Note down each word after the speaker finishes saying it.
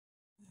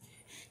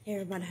Hey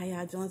everybody, how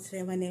y'all doing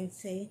today? My name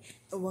is Tay,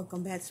 and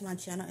welcome back to my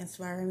channel,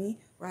 Inspire Me,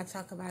 where I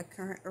talk about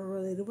current or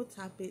relatable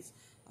topics,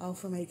 all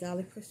from a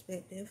godly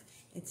perspective.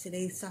 And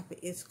today's topic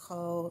is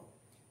called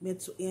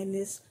mental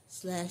illness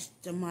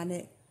 /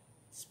 demonic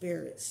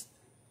spirits.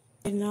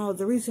 And now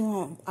the reason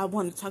why I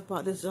want to talk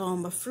about this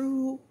a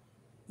few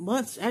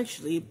months,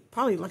 actually,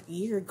 probably like a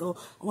year ago,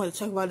 I wanted to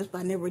talk about this,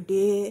 but I never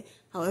did.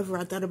 However,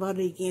 I thought about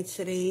it again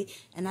today,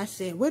 and I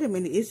said, wait a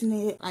minute, isn't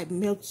it like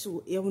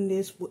mental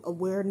illness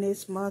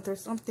awareness month or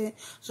something?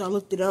 So I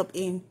looked it up,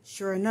 and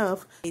sure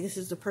enough, this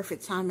is the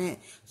perfect timing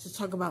to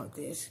talk about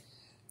this.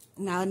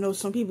 Now, I know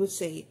some people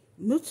say,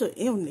 mental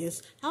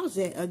illness, how is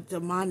that a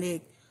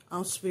demonic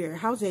spirit?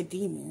 How is that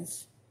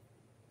demons?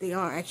 They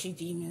are actually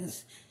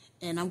demons,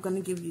 and I'm going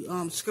to give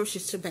you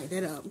scriptures to back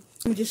that up.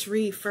 Let me just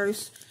read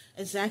first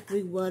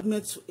exactly what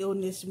mental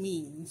illness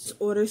means.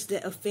 Disorders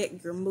that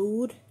affect your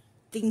mood,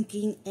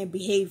 thinking, and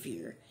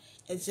behavior.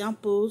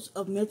 Examples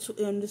of mental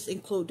illness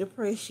include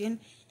depression,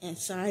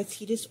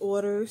 anxiety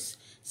disorders,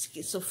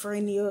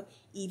 schizophrenia,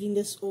 eating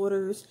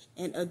disorders,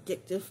 and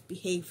addictive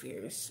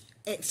behaviors.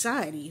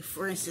 Anxiety,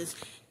 for instance,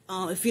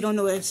 if you don't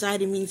know what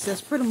anxiety means,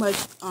 that's pretty much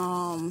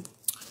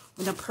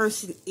when a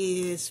person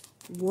is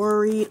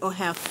worried or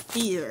have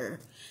fear.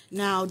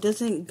 Now,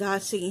 doesn't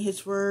God say in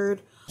His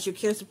Word, your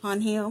cares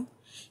upon Him?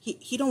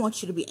 He don't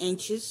want you to be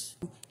anxious.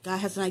 God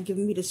has not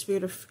given me the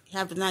spirit of,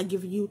 have not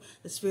given you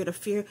the spirit of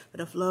fear, but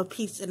of love,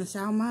 peace, and a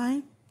sound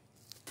mind.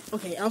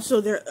 Okay,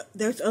 also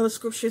there's other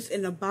scriptures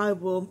in the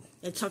Bible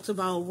that talks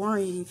about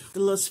worrying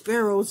the little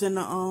sparrows in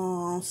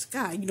the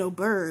sky,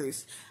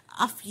 birds.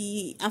 I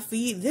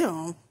feed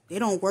them. They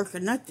don't work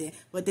or nothing,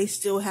 but they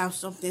still have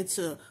something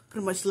to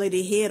pretty much lay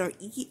their head or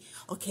eat.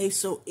 Okay,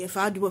 so if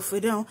I do it for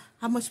them,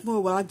 how much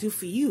more will I do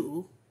for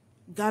you?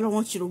 God don't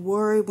want you to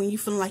worry when you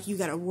feel like you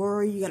got to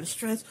worry, you got to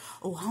stress.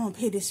 Oh, how I'm going to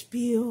pay this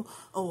bill.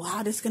 Oh,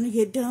 how this going to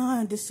get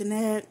done, this and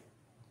that.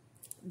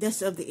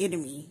 That's of the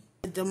enemy,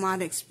 the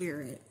demonic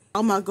spirit.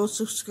 All my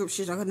go-to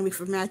scriptures are going to be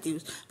from Matthew.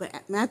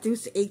 But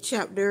Matthew's 8th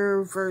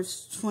chapter,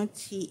 verse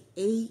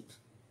 28.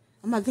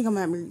 I think I'm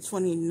at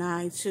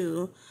 29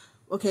 too.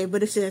 Okay,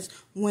 but it says,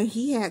 when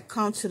he had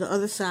come to the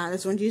other side,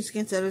 that's when Jesus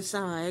came to the other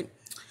side,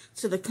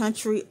 to the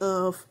country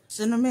of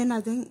Cinnamon, I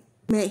think,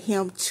 met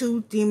him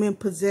 2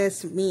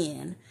 demon-possessed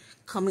men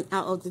coming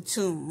out of the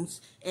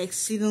tombs,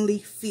 exceedingly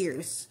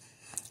fierce.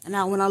 And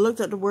now, when I looked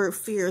up the word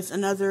fierce,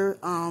 another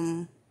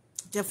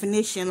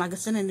definition, like a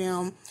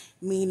synonym,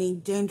 meaning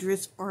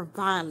dangerous or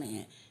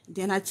violent.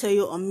 Then I tell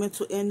you, a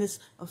mental illness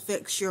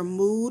affects your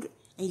mood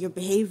and your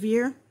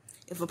behavior.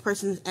 If a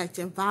person is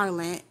acting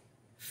violent,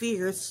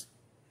 fierce,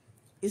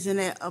 isn't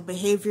that a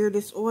behavior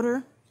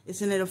disorder?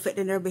 Isn't it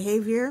affecting their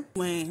behavior?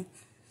 When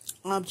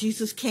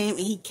Jesus came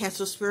and he cast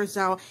those spirits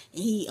out,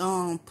 and he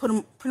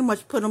pretty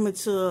much put them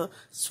into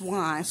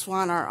swine.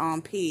 Swine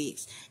are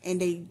pigs,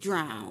 and they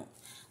drowned.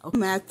 Okay.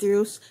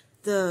 Matthew's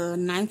the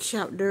 9th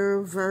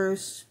chapter,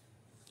 verse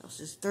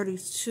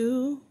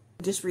 32.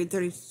 Just read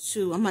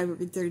 32. I might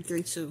read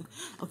 33 too.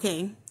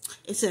 Okay,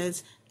 it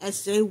says,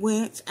 as they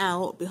went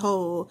out,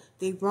 behold,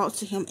 they brought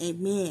to him a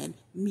man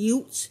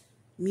mute.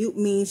 Mute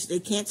means they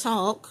can't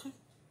talk,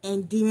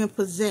 and demon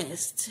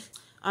possessed.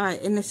 All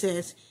right, and it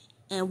says,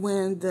 and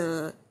when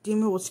the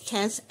demon was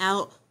cast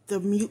out, the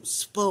mute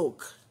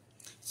spoke.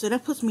 So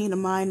that puts me in the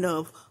mind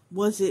of,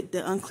 was it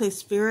the unclean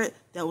spirit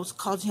that was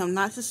causing him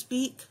not to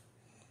speak?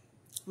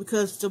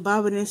 Because the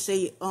Bible didn't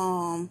say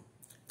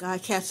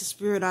God cast the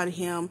spirit out of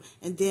him,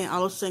 and then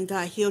all of a sudden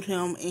God healed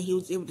him and he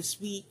was able to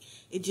speak.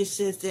 It just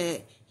says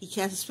that he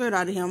cast the spirit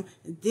out of him,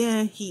 and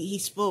then he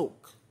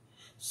spoke.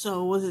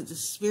 So was it the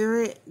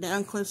spirit, the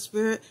unclean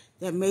spirit,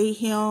 that made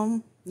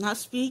him not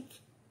speak?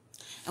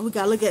 And we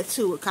got to look at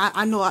too.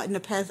 I know in the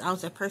past I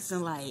was that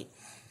person, like,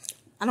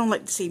 I don't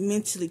like to say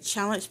mentally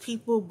challenged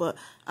people, but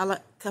I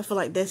feel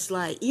like that's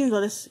like, even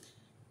though that's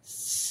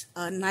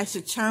a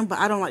nicer term, but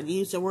I don't like to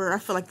use the word. I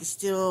feel like it's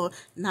still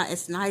not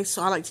as nice,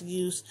 so I like to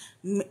use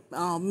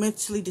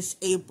mentally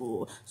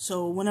disabled.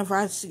 So whenever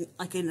I see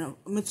like a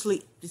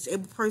mentally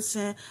disabled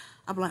person,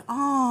 I'm like,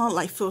 oh,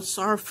 like feel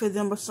sorry for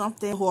them or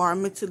something. Who are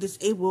mentally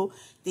disabled,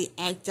 they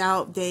act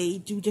out, they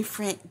do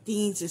different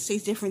things and say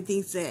different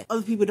things that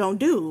other people don't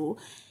do.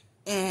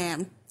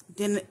 And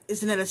then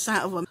isn't that a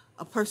sign of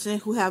a person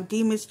who have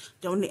demons?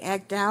 Don't they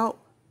act out?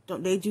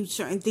 Don't they do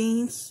certain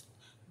things?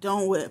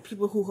 Don't with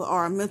people who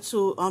are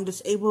mental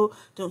disabled,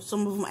 don't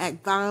some of them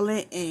act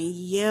violent and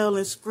yell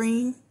and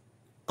scream?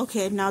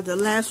 Okay, now the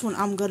last one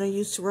I'm going to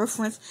use to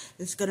reference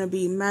is going to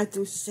be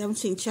Matthew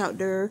 17th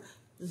chapter,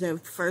 the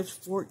verse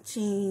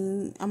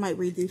 14. I might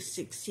read through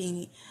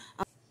 16.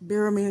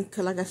 Bear with me,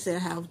 because like I said, I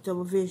have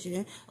double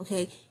vision.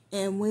 Okay,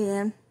 and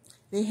when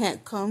they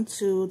had come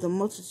to the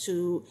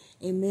multitude,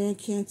 a man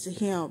came to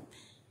him,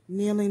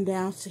 kneeling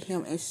down to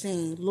him and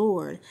saying,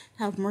 Lord,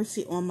 have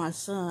mercy on my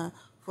son,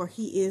 for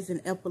he is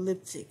an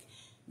epileptic.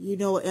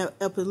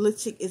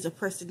 Epileptic is a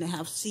person that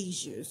have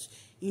seizures.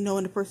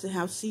 When a person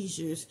has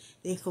seizures,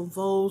 they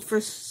convulse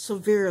first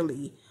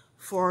severely,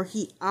 for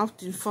he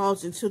often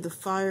falls into the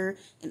fire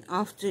and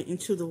often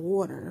into the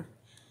water.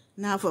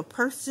 Now, if a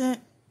person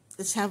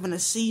is having a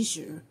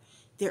seizure,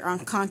 they're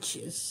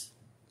unconscious.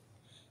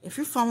 If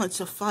you're falling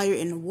into fire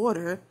in the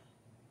water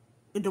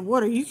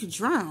you could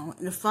drown.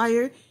 In the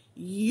fire,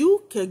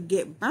 you could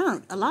get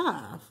burnt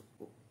alive.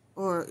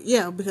 Or,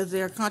 yeah, because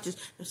they're conscious,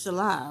 it's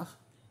alive.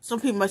 Some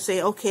people might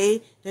say,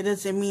 okay, that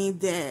doesn't mean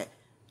that,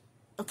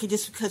 okay,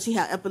 just because he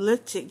had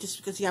epileptic, just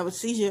because he have a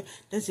seizure,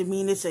 doesn't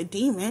mean it's a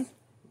demon.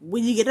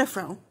 Where do you get that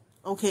from?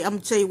 Okay, I'm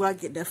going to tell you where I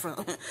get that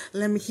from.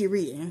 Let me keep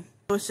reading.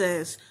 It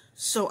says,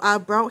 so I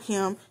brought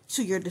him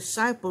to your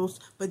disciples,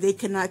 but they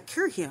could not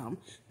cure him.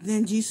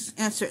 Then Jesus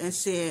answered and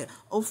said,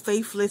 O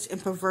faithless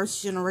and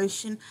perverse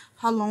generation,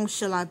 how long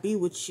shall I be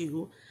with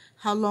you?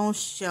 How long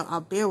shall I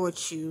bear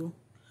with you?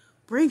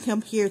 Bring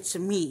him here to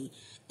me.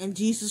 And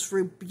Jesus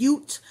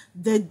rebuked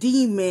the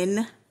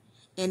demon,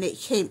 and it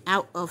came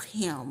out of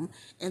him,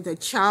 and the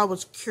child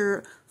was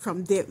cured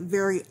from that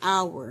very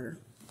hour.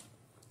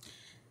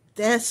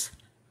 That's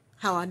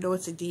how I know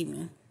it's a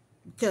demon,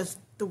 because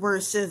the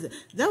word says it.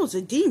 That was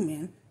a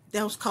demon.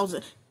 That was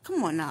causing.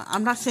 Come on now.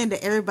 I'm not saying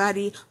that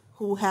everybody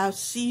who has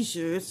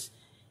seizures,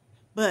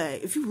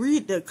 but if you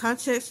read the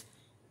context,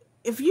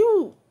 if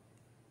you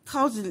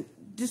causing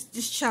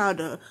this child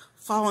to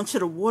fall into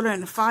the water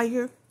and the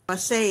fire, I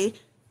say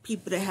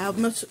people that have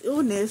mental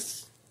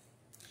illness,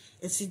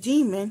 it's a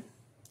demon.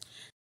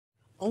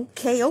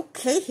 Okay,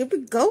 here we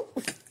go.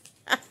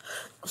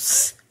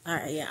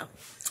 Alright, yeah.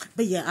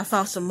 But yeah, I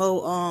found some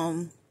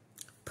more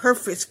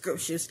perfect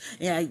scriptures.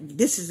 Yeah,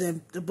 this is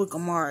in the book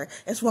of Mark.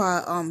 That's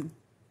why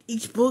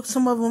each book,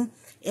 some of them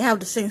have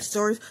the same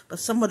stories, but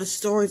some of the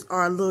stories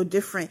are a little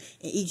different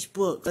in each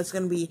book. That's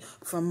going to be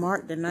from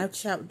Mark, the 9th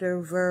chapter,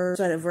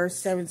 verse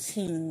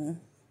 17.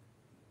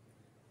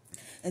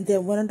 And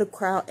then one of the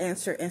crowd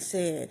answered and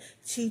said,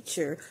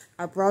 Teacher,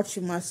 I brought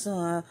you my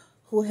son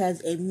who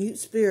has a mute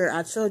spirit.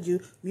 I told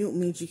you, mute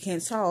means you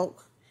can't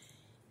talk.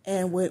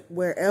 And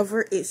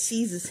wherever it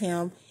seizes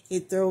him,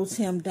 it throws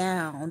him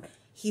down.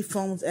 He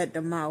foams at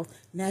the mouth,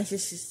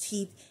 gnashes his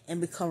teeth,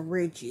 and becomes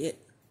rigid.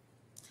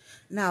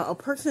 Now, a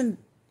person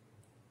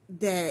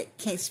that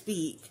can't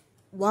speak,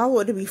 why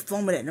would they be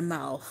foaming at the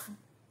mouth?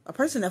 A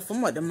person that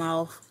foams at the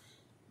mouth,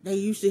 they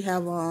usually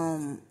have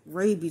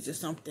rabies or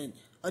something.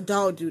 A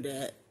dog do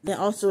that. Then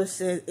also it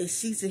says it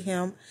seizes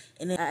him,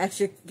 and then I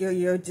asked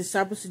your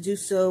disciples to do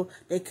so.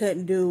 They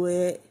couldn't do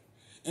it.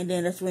 And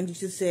then that's when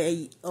Jesus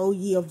said, "Oh,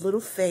 ye of little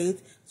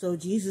faith." So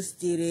Jesus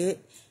did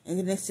it. And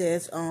then it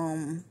says,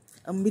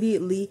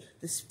 immediately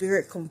the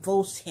spirit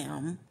convulsed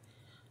him.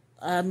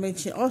 I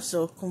mentioned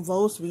also,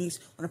 convulse means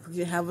when a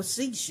person have a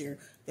seizure,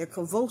 they're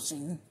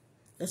convulsing.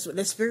 That's what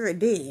the spirit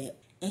did.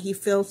 And he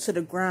fell to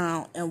the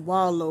ground and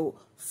wallowed,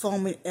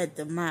 foaming at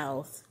the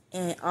mouth.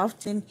 And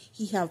often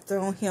he have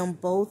thrown him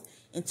both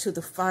into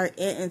the fire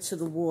and into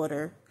the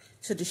water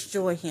to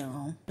destroy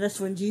him. That's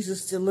when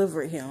Jesus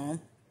delivered him.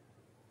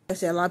 I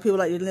said a lot of people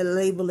like to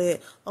label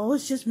it, oh,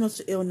 it's just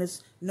mental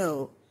illness.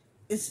 No,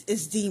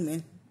 it's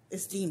demon.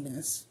 It's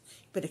demons.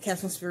 But the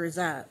cast some spirits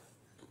out.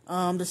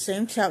 The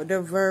same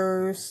chapter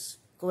verse,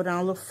 go down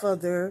a little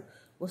further.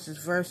 What's this,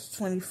 verse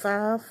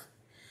 25?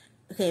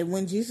 Okay,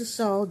 when Jesus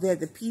saw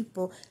that the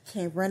people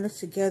came running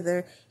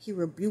together, he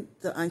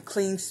rebuked the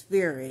unclean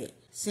spirit,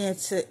 saying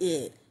to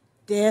it,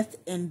 Deaf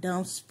and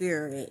dumb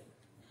spirit,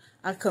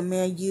 I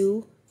command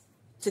you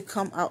to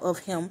come out of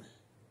him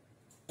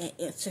and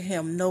enter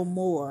him no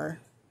more.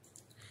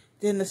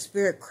 Then the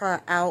spirit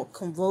cried out,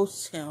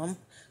 convulsed him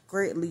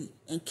greatly,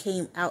 and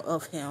came out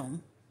of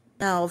him.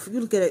 Now, if you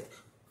look at it,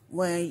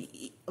 when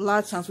a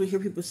lot of times we hear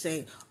people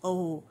say,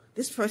 oh,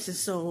 this person's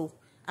so,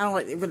 I don't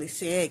like to really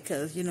say it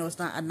because, you know, it's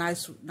not a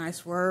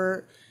nice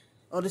word.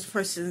 Oh, this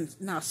person's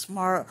not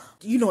smart.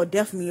 You know what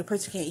deaf means, a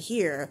person can't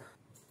hear.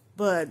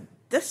 But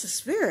that's the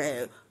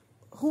spirit.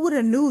 Who would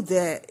have knew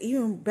that?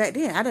 Even back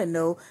then, I didn't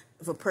know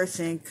if a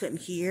person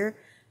couldn't hear.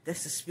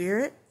 That's the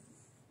spirit.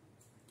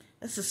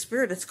 That's the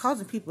spirit that's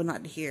causing people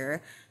not to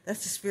hear.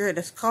 That's the spirit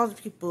that's causing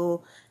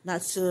people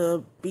not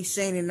to be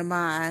sane in the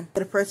mind.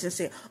 The person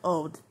say,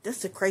 oh,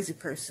 that's a crazy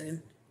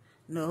person.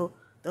 No,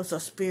 those are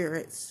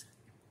spirits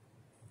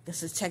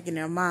that's attacking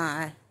their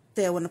mind.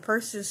 That when a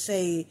person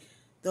say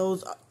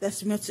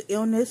that's mental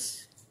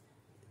illness,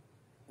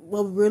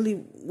 what we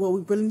really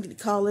need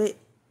to call it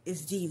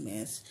is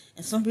demons.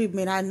 And some people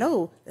may not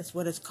know that's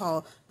what it's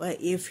called. But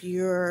if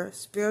you're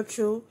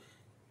spiritual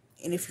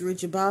and if you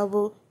read your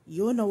Bible,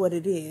 you'll know what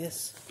it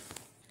is.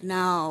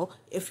 Now,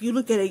 if you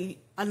look at it,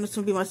 I know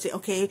some people might say,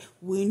 okay,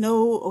 we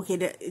know, okay,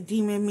 that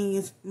demon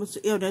means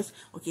mental illness.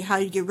 Okay, how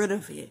you get rid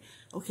of it?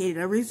 Okay,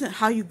 the reason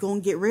how you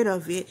gonna get rid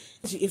of it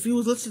is if you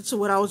was listening to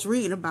what I was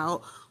reading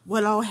about,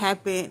 what all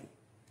happened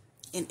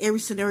in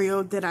every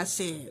scenario that I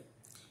said,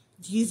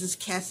 Jesus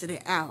casted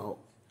it out.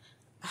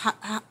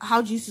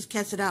 How Jesus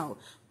cast it out?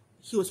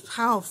 He was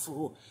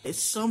powerful.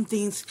 Some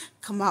things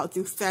come out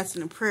through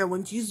fasting and prayer.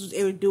 When Jesus was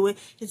able to do it,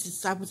 his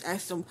disciples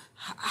asked him,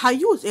 how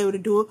you was able to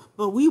do it,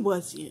 but we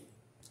wasn't.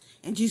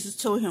 And Jesus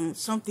told him,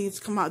 some things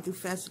come out through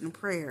fasting and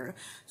prayer.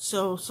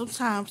 So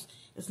sometimes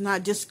it's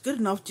not just good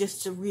enough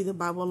just to read the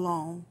Bible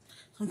alone.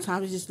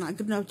 Sometimes it's just not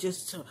good enough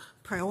just to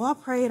pray. Oh, I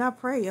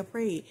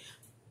prayed.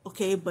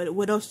 Okay, but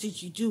what else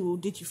did you do?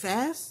 Did you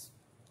fast?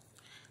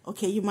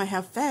 Okay, you might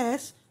have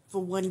fast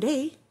for one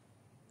day,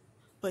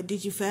 but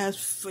did you fast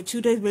for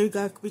 2 days? Maybe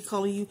God could be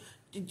calling you.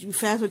 Did you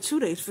fast for 2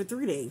 days, for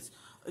 3 days?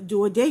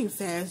 Do a day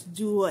fast.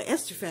 Do a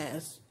Esther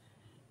fast.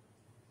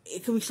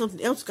 It could be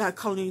something else God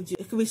calling you to do.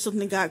 It could be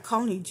something God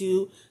calling you to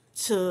do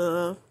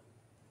to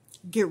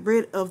get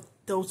rid of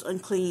those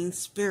unclean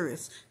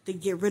spirits, to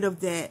get rid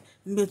of that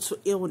mental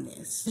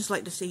illness. Just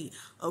like to say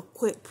a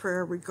quick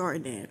prayer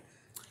regarding that.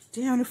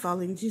 Dear Heavenly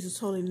Father, in Jesus'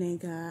 holy name,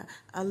 God,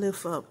 I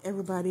lift up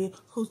everybody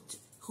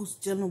who's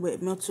dealing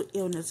with mental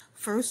illness.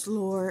 First,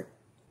 Lord,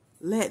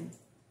 let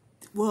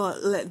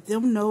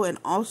them know, and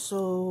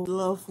also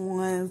loved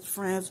ones,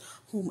 friends,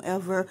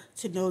 whomever,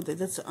 to know that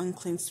that's an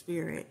unclean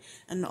spirit.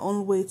 And the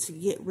only way to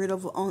get rid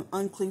of an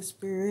unclean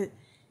spirit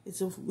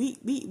is if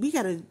we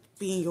gotta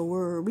be in your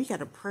word. We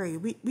gotta pray.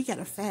 We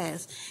gotta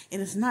fast.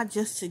 And it's not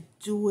just to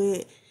do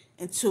it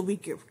until we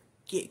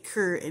get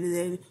cured and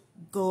then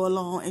go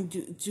along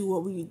and do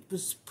what we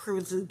was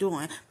previously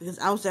doing. Because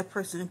I was that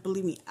person, and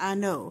believe me, I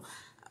know.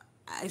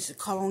 I used to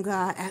call on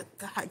God, ask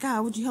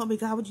God, would you help me?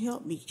 God, would you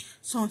help me?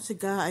 So on to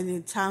God, and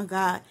then time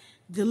God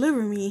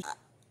delivered me,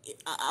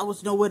 I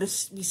was nowhere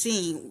to be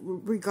seen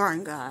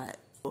regarding God.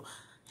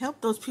 Help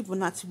those people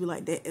not to be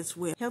like that as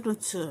well. Help them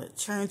to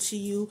turn to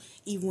you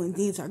even when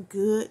things are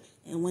good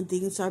and when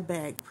things are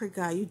bad. Pray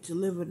God you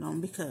deliver them,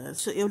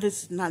 because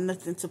illness is not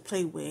nothing to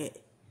play with.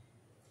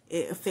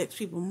 It affects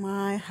people's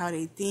mind, how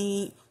they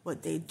think,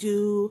 what they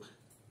do.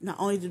 Not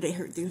only do they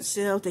hurt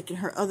themselves, they can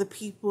hurt other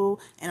people,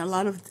 and a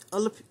lot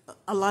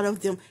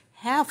of them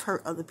have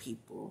hurt other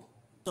people.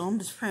 So I'm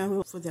just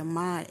praying for their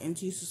mind in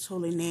Jesus'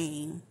 holy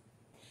name.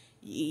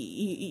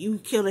 You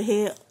kill the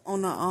head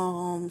on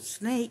a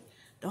snake,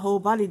 the whole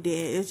body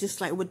dead. It's just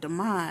like with the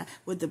mind,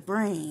 with the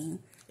brain.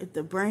 If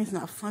the brain's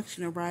not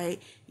functioning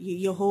right,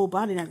 your whole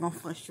body not gonna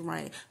function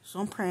right. So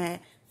I'm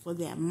praying for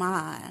that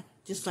mind.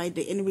 Just like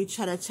the enemy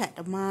try to attack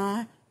the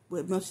mind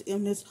with mental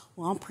illness,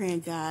 well, I'm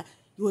praying, God,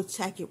 you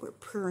attack it with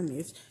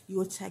pureness.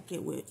 You attack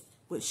it with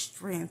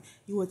strength.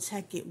 You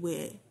attack it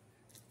with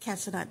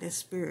casting out that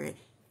spirit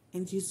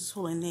in Jesus'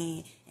 holy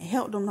name. And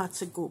help them not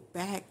to go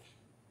back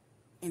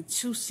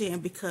into sin,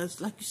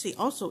 because like you say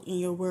also in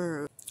your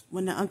word,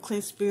 when the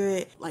unclean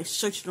spirit like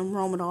searching them,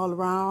 roaming all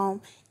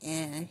around,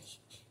 and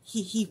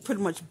he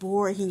pretty much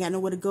bored, he ain't got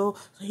nowhere to go,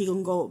 so he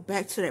gonna go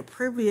back to that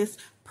previous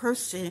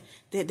person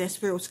that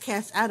spirit was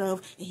cast out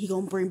of, and he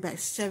gonna bring back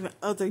 7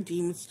 other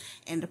demons,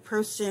 and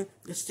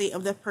the state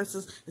of that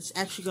person is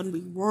actually gonna be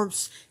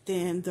worse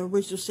than the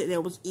original state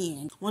that was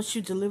in. Once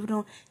you deliver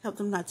them, help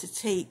them not to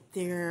take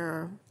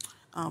their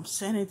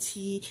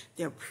sanity,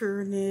 their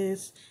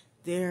pureness,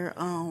 their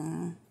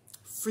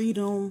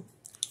freedom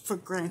for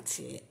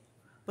granted,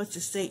 but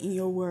to stay in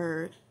your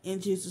word.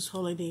 In Jesus'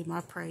 holy name I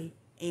pray,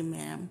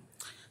 amen.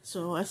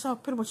 So that's all,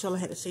 pretty much all I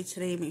had to say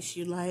today. Make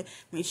sure you like,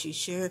 make sure you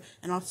share,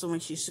 and also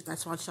make sure you subscribe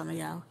to my channel,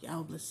 y'all.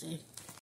 Y'all bless it.